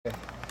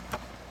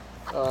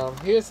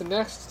Here's the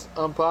next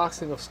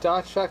unboxing of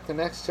Star Trek The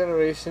Next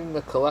Generation,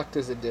 the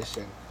Collector's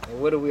Edition. And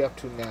what are we up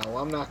to now? Well,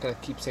 I'm not going to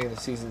keep saying the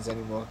seasons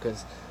anymore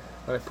because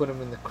when I put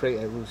them in the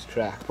crate I lose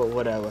track, but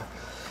whatever.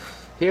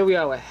 Here we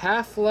are with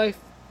Half-Life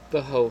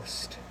the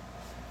Host.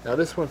 Now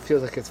this one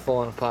feels like it's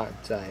falling apart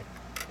inside.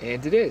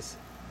 And it is.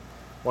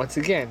 Once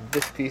again,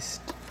 this piece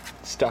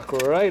stuck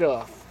right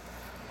off.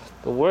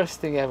 The worst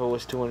thing ever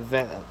was to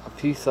invent a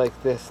piece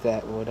like this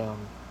that would,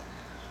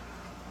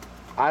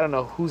 I don't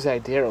know whose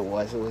idea it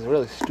was. It was a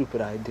really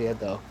stupid idea,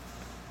 though.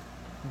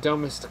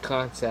 Dumbest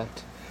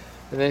concept.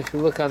 And then if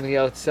you look on the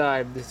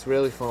outside, it's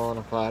really falling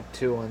apart,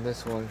 too, on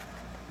this one.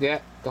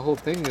 Yeah, the whole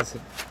thing is,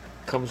 it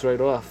comes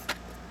right off.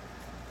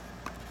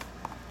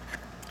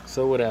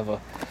 So, whatever.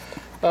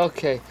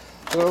 Okay,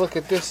 we're going to look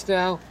at this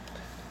now.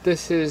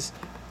 This is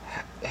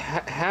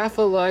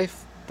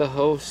Half-Life the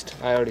Host.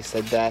 I already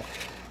said that.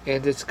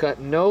 And it's got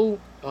no,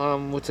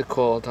 what's it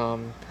called?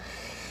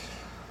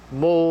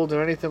 Mold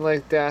or anything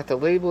like that. The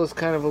label is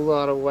kind of a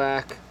lot of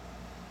whack.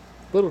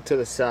 Little to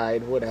the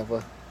side,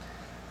 whatever.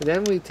 And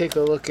then we take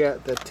a look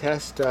at the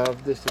test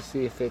of this to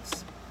see if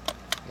it's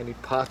any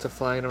parts are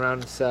flying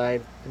around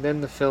inside. And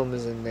then the film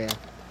is in there.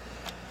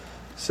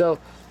 So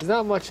there's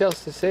not much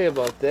else to say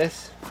about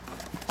this.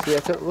 See,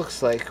 that's what it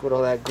looks like with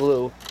all that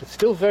glue. It's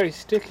still very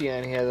sticky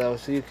on here though,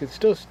 so you can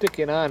still stick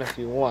it on if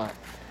you want.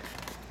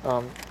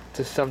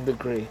 To some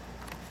degree.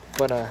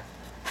 But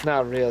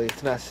not really.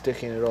 It's not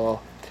sticking at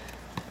all.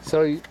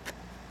 So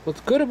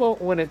what's good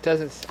about when it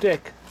doesn't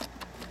stick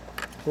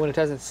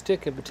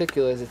in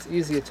particular, is it's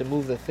easier to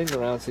move the thing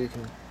around so you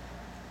can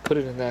put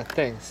it in that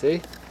thing,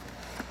 see?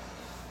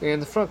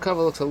 And the front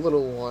cover looks a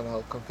little worn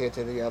out compared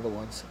to the other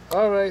ones.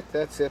 Alright,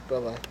 that's it,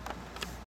 bye-bye.